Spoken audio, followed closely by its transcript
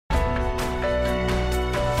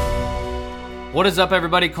What is up,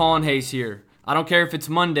 everybody? Colin Hayes here. I don't care if it's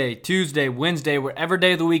Monday, Tuesday, Wednesday, whatever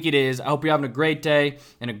day of the week it is. I hope you're having a great day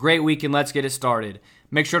and a great week, and let's get it started.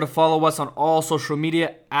 Make sure to follow us on all social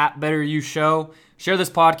media at Better You Show. Share this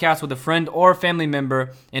podcast with a friend or a family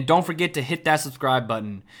member, and don't forget to hit that subscribe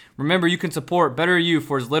button. Remember, you can support Better You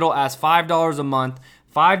for as little as $5 a month.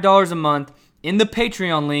 $5 a month in the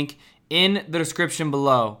Patreon link in the description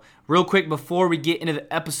below. Real quick, before we get into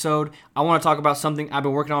the episode, I want to talk about something I've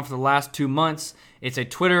been working on for the last 2 months. It's a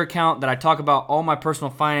Twitter account that I talk about all my personal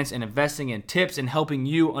finance and investing and tips and helping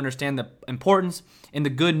you understand the importance and the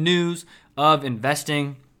good news of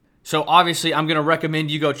investing. So obviously, I'm going to recommend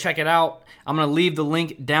you go check it out. I'm going to leave the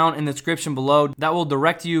link down in the description below. That will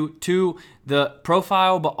direct you to the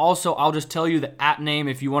profile, but also I'll just tell you the app name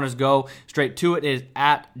if you want to go straight to it. It is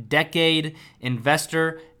at Decade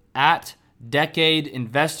Investor. At Decade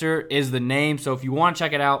Investor is the name. So if you want to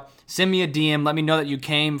check it out, send me a DM. Let me know that you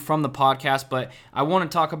came from the podcast. But I want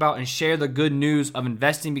to talk about and share the good news of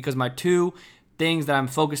investing, because my two things that I'm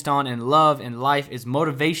focused on and love in life is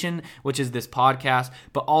motivation, which is this podcast,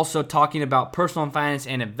 but also talking about personal finance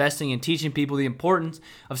and investing and teaching people the importance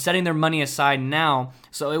of setting their money aside now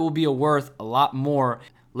so it will be worth a lot more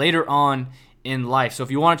later on in life. So if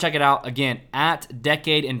you want to check it out, again, at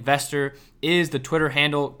Decade Investor is the Twitter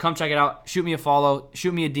handle. Come check it out. Shoot me a follow.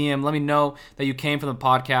 Shoot me a DM. Let me know that you came from the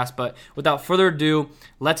podcast. But without further ado,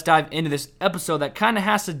 let's dive into this episode that kind of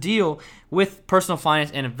has to deal with personal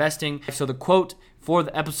finance and investing. So the quote for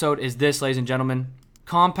the episode is this, ladies and gentlemen: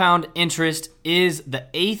 compound interest is the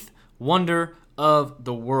eighth wonder of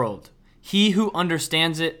the world. He who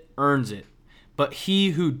understands it earns it, but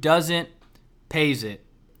he who doesn't pays it.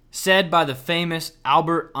 Said by the famous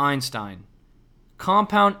Albert Einstein.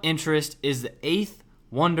 Compound interest is the eighth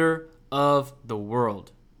wonder of the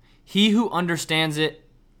world. He who understands it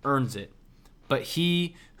earns it, but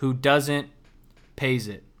he who doesn't pays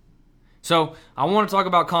it. So I want to talk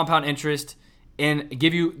about compound interest and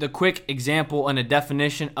give you the quick example and a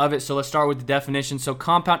definition of it. So let's start with the definition. So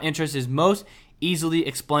compound interest is most easily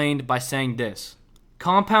explained by saying this: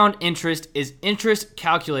 compound interest is interest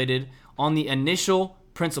calculated on the initial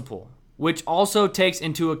principal, which also takes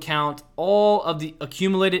into account all of the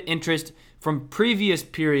accumulated interest from previous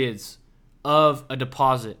periods of a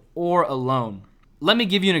deposit or a loan. Let me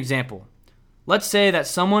give you an example. Let's say that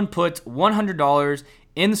someone puts $100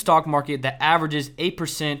 in the stock market that averages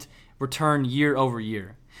 8% return year over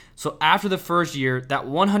year. So after the first year, that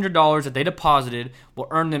 $100 that they deposited will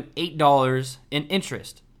earn them $8 in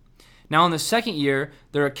interest. Now in the second year,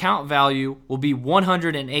 their account value will be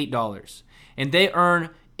 $108. And they earn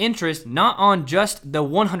interest not on just the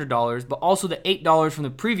 $100, but also the $8 from the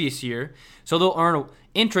previous year. So they'll earn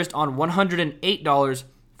interest on $108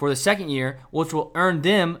 for the second year, which will earn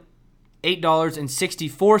them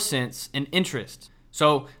 $8.64 in interest.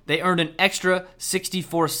 So they earned an extra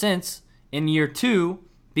 64 cents in year 2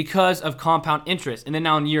 because of compound interest. And then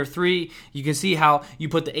now in year 3, you can see how you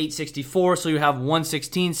put the 864, so you have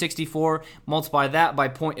 116.64, multiply that by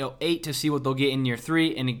 0.08 to see what they'll get in year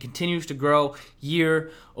 3, and it continues to grow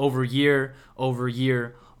year over year over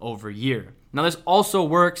year over year. Now this also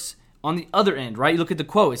works on the other end, right? You look at the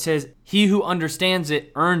quote. It says, he who understands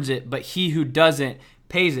it earns it, but he who doesn't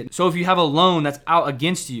pays it. So if you have a loan that's out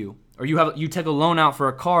against you, or you take a loan out for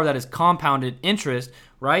a car that is compounded interest,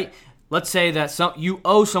 right? Let's say that you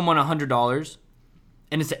owe someone $100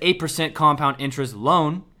 and it's an 8% compound interest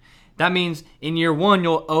loan. That means in year 1,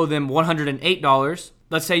 you'll owe them $108.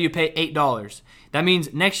 Let's say you pay $8. That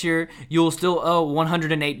means next year you'll still owe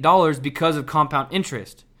 $108 because of compound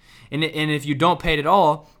interest. And if you don't pay it at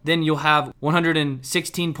all, then you'll have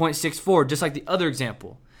 $116.64, just like the other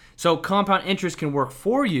example. So compound interest can work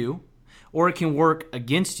for you or it can work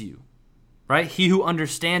against you, right? He who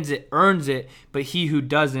understands it earns it, but he who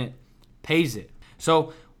doesn't pays it.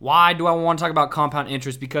 So why do I want to talk about compound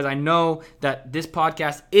interest? Because I know that this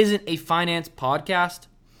podcast isn't a finance podcast.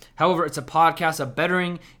 However, it's a podcast of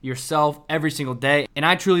bettering yourself every single day. And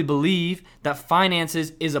I truly believe that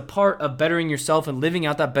finances is a part of bettering yourself and living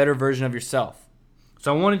out that better version of yourself.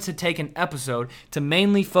 So I wanted to take an episode to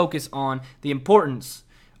mainly focus on the importance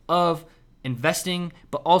of investing,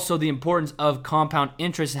 but also the importance of compound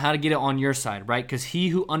interest and how to get it on your side, right? Because he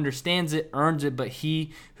who understands it earns it, but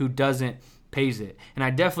he who doesn't pays it. And I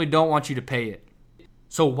definitely don't want you to pay it.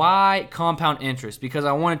 So why compound interest? Because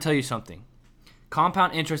I want to tell you something.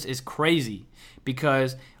 Compound interest is crazy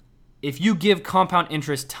because if you give compound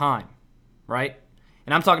interest time, right?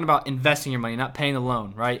 And I'm talking about investing your money, not paying the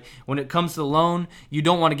loan, right? When it comes to the loan, you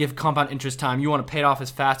don't want to give compound interest time. You want to pay it off as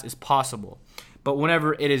fast as possible. But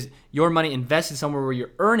whenever it is your money invested somewhere where you're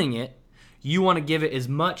earning it, you want to give it as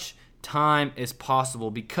much time is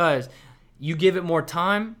possible, because you give it more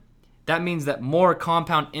time, that means that more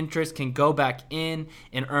compound interest can go back in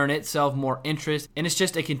and earn itself more interest. And it's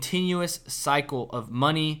just a continuous cycle of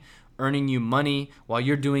money earning you money while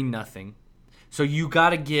you're doing nothing. So you got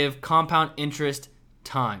to give compound interest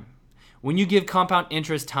time. When you give compound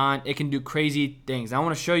interest time, it can do crazy things. And I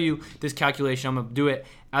want to show you this calculation. I'm going to do it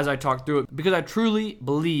as I talk through it, because I truly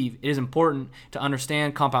believe it is important to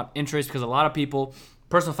understand compound interest, because a lot of people,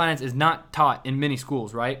 personal finance is not taught in many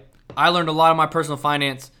schools, right? I learned a lot of my personal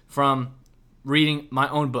finance from reading my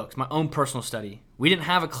own books, my own personal study. We didn't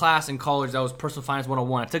have a class in college that was Personal Finance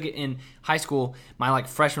 101. I took it in high school, my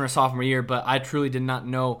freshman or sophomore year, but I truly did not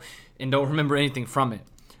know and don't remember anything from it.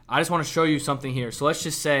 I just want to show you something here. So let's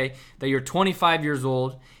just say that you're 25 years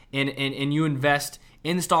old and you invest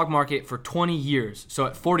in the stock market for 20 years. So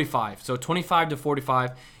at 45, so 25 to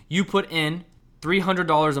 45, you put in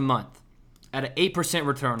 $300 a month at an 8%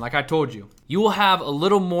 return, like I told you. You will have a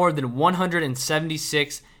little more than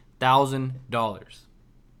 $176,000.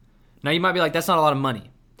 Now you might be like, that's not a lot of money.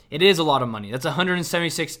 It is a lot of money. That's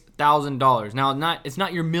 $176,000. Now it's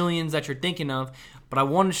not your millions that you're thinking of, but I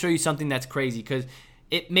want to show you something that's crazy, because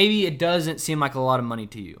maybe it doesn't seem like a lot of money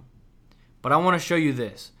to you. But I want to show you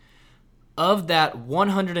this. Of that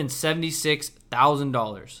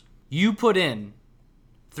 $176,000, you put in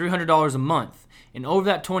 $300 a month, and over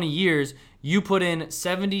that 20 years, you put in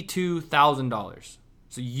 $72,000.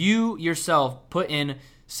 So you yourself put in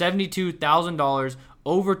 $72,000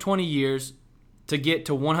 over 20 years to get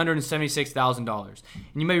to $176,000. And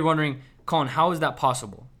you may be wondering, Colin, how is that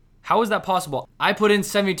possible? How is that possible? I put in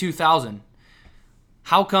 $72,000.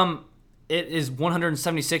 How come it is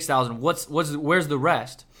 $176,000? Where's the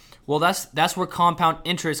rest? Well, that's where compound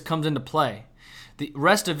interest comes into play. The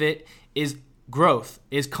rest of it is growth,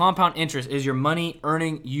 is compound interest, is your money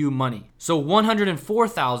earning you money. So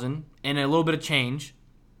 $104,000 and a little bit of change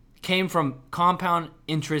came from compound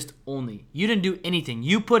interest only. You didn't do anything.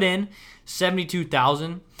 You put in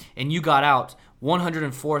 $72,000 and you got out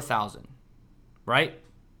 $104,000, right?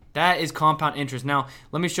 That is compound interest. Now,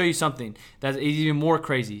 let me show you something that is even more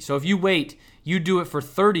crazy. So if you wait, you do it for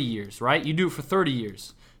 30 years, right? You do it for 30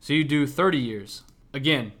 years. So you do 30 years.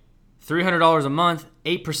 Again, $300 a month,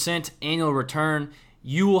 8% annual return.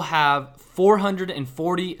 You will have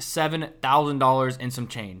 $447,000 and some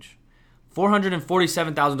change.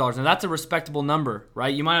 $447,000. Now that's a respectable number,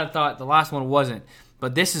 right? You might have thought the last one wasn't,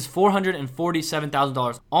 but this is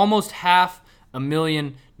 $447,000, almost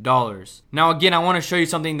 $500,000. Now again, I want to show you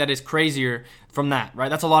something that is crazier from that, right?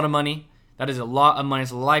 That's a lot of money. That is a lot of money.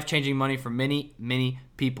 It's life-changing money for many, many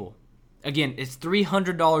people. Again, it's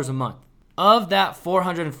 $300 a month. Of that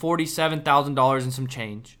 $447,000 and some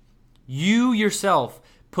change, you yourself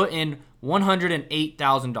put in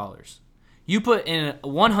 $108,000. You put in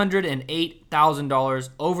 $108,000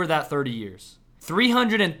 over that 30 years.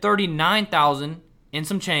 $339,000 and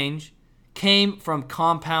some change came from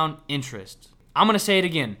compound interest. I'm going to say it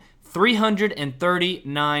again.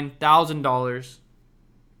 $339,000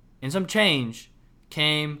 and some change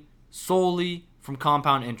came solely from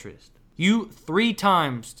compound interest. You 3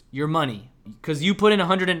 times your money, because you put in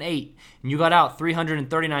 108 and you got out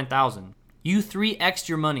 339,000. You 3x'd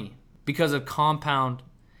your money because of compound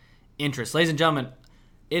interest. Ladies and gentlemen,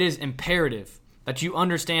 it is imperative that you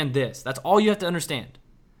understand this. That's all you have to understand.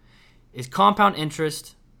 Is compound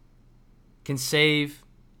interest can save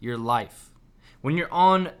your life. When you're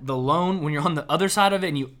on the loan, when you're on the other side of it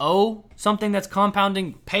and you owe something that's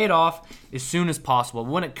compounding, pay it off as soon as possible.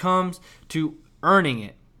 When it comes to earning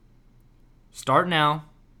it, start now,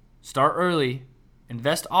 start early,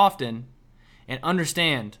 invest often, and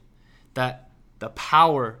understand that the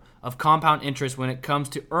power of compound interest when it comes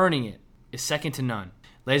to earning it is second to none.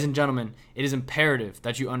 Ladies and gentlemen, it is imperative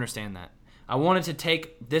that you understand that. I wanted to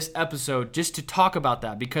take this episode just to talk about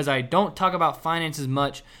that, because I don't talk about finances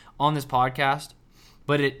much on this podcast,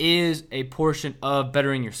 but it is a portion of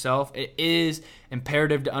bettering yourself. It is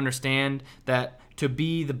imperative to understand that to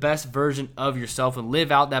be the best version of yourself and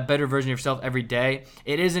live out that better version of yourself every day,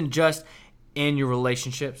 it isn't just in your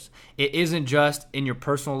relationships. It isn't just in your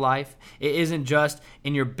personal life. It isn't just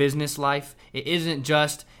in your business life. It isn't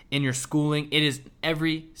just in your schooling. It is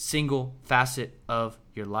every single facet of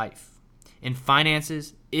your life. And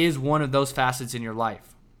finances is one of those facets in your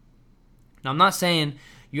life. Now, I'm not saying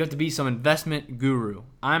you have to be some investment guru.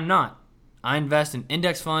 I'm not. I invest in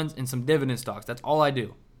index funds and some dividend stocks. That's all I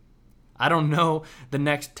do. I don't know the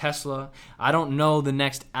next Tesla. I don't know the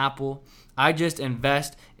next Apple. I just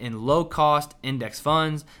invest in low-cost index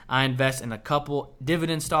funds. I invest in a couple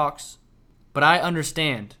dividend stocks. But I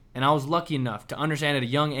understand, and I was lucky enough to understand at a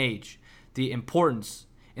young age, the importance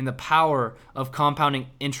in the power of compounding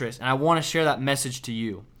interest, and I want to share that message to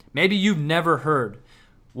you. Maybe you've never heard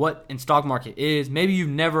what in stock market is. Maybe you've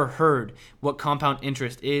never heard what compound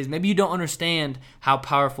interest is. Maybe you don't understand how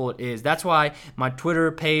powerful it is. That's why my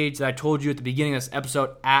Twitter page that I told you at the beginning of this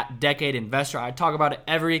episode, at Decade Investor, I talk about it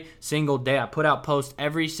every single day. I put out posts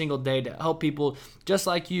every single day to help people just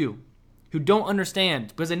like you who don't understand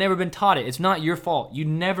because they've never been taught it. It's not your fault. You've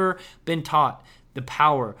never been taught the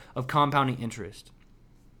power of compounding interest.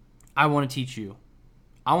 I want to teach you.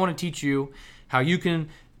 I want to teach you how you can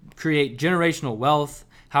create generational wealth,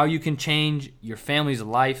 how you can change your family's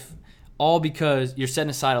life, all because you're setting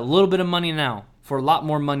aside a little bit of money now for a lot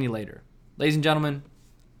more money later. Ladies and gentlemen,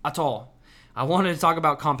 that's all. I wanted to talk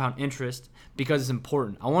about compound interest because it's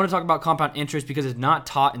important. I want to talk about compound interest because it's not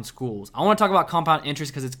taught in schools. I want to talk about compound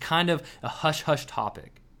interest because it's kind of a hush-hush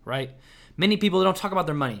topic, right? Many people don't talk about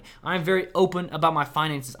their money. I am very open about my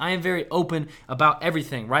finances. I am very open about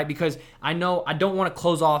everything, right? Because I know I don't want to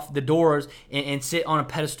close off the doors and sit on a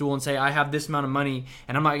pedestal and say, I have this amount of money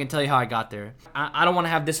and I'm not going to tell you how I got there. I don't want to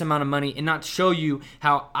have this amount of money and not show you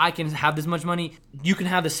how I can have this much money. You can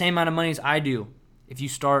have the same amount of money as I do if you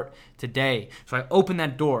start today. So I open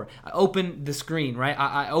that door. I open the screen, right?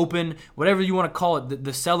 I open whatever you want to call it,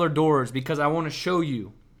 the cellar doors, because I want to show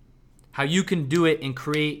you how you can do it and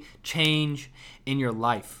create change in your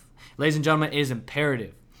life. Ladies and gentlemen, it is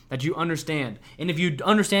imperative that you understand. And if you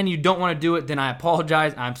understand and you don't want to do it, then I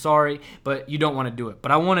apologize. I'm sorry, but you don't want to do it.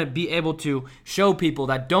 But I want to be able to show people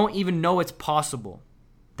that don't even know it's possible,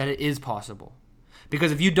 that it is possible.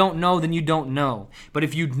 Because if you don't know, then you don't know. But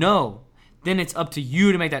if you know, then it's up to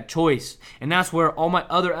you to make that choice. And that's where all my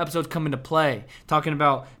other episodes come into play, talking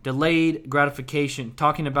about delayed gratification,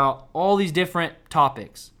 talking about all these different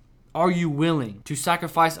topics. Are you willing to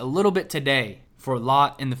sacrifice a little bit today for a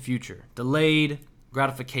lot in the future? Delayed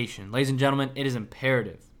gratification. Ladies and gentlemen, it is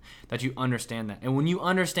imperative that you understand that. And when you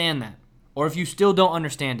understand that, or if you still don't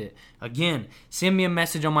understand it, again, send me a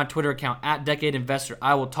message on my Twitter account, at Decade Investor.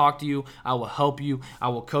 I will talk to you. I will help you. I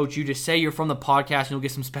will coach you. Just say you're from the podcast and you'll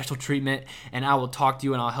get some special treatment, and I will talk to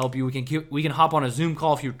you and I'll help you. We can hop on a Zoom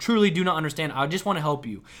call if you truly do not understand. I just want to help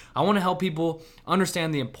you. I want to help people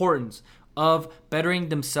understand the importance of bettering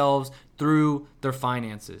themselves through their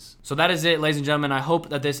finances. So that is it, ladies and gentlemen. I hope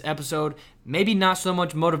that this episode, maybe not so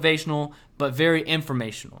much motivational, but very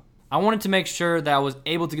informational. I wanted to make sure that I was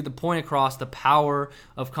able to get the point across, the power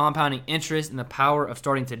of compounding interest and the power of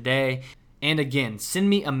starting today. And again, send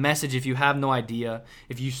me a message if you have no idea.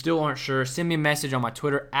 If you still aren't sure, send me a message on my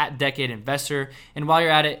Twitter, at Decade Investor. And while you're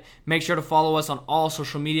at it, make sure to follow us on all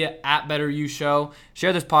social media, at Better You Show.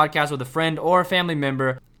 Share this podcast with a friend or a family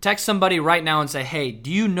member. Text somebody right now and say, hey, do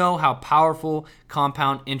you know how powerful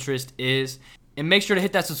compound interest is? And make sure to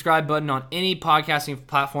hit that subscribe button on any podcasting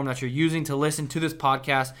platform that you're using to listen to this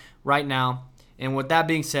podcast right now. And with that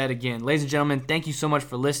being said, again, ladies and gentlemen, thank you so much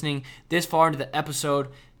for listening this far into the episode.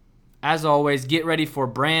 As always, get ready for a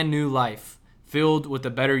brand new life filled with a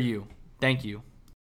better you. Thank you.